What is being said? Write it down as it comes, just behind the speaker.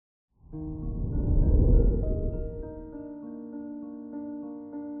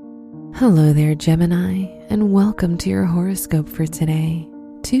Hello there, Gemini, and welcome to your horoscope for today,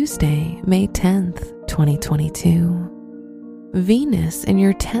 Tuesday, May 10th, 2022. Venus in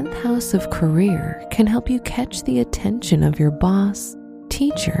your 10th house of career can help you catch the attention of your boss,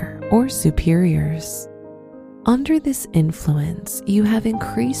 teacher, or superiors. Under this influence, you have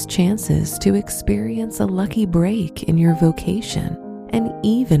increased chances to experience a lucky break in your vocation and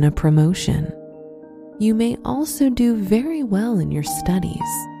even a promotion. You may also do very well in your studies,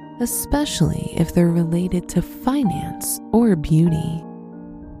 especially if they're related to finance or beauty.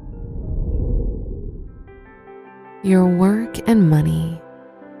 Your work and money.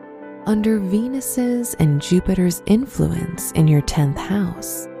 Under Venus's and Jupiter's influence in your 10th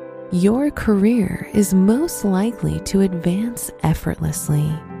house, your career is most likely to advance effortlessly,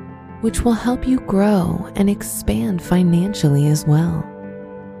 which will help you grow and expand financially as well.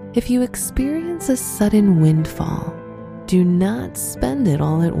 If you experience a sudden windfall, do not spend it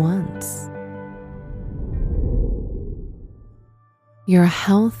all at once. Your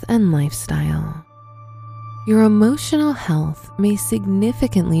health and lifestyle. Your emotional health may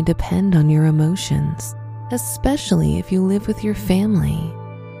significantly depend on your emotions, especially if you live with your family.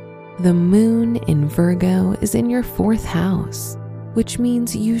 The moon in Virgo is in your 4th house, which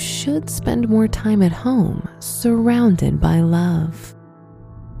means you should spend more time at home surrounded by love.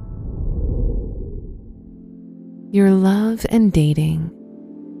 Your love and dating.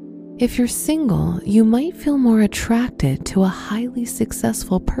 If you're single, you might feel more attracted to a highly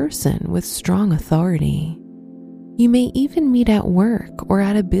successful person with strong authority. You may even meet at work or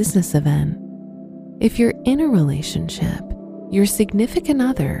at a business event. If you're in a relationship, your significant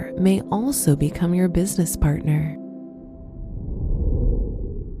other may also become your business partner.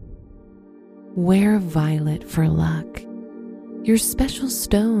 Wear violet for luck. Your special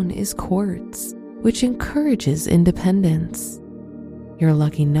stone is quartz, which encourages independence. Your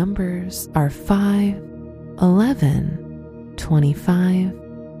lucky numbers are 5, 11, 25,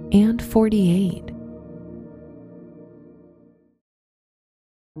 and 48.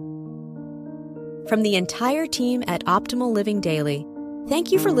 From the entire team at Optimal Living Daily,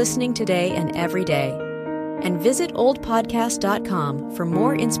 thank you for listening today and every day. And visit oldpodcast.com for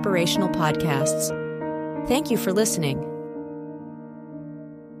more inspirational podcasts. Thank you for listening.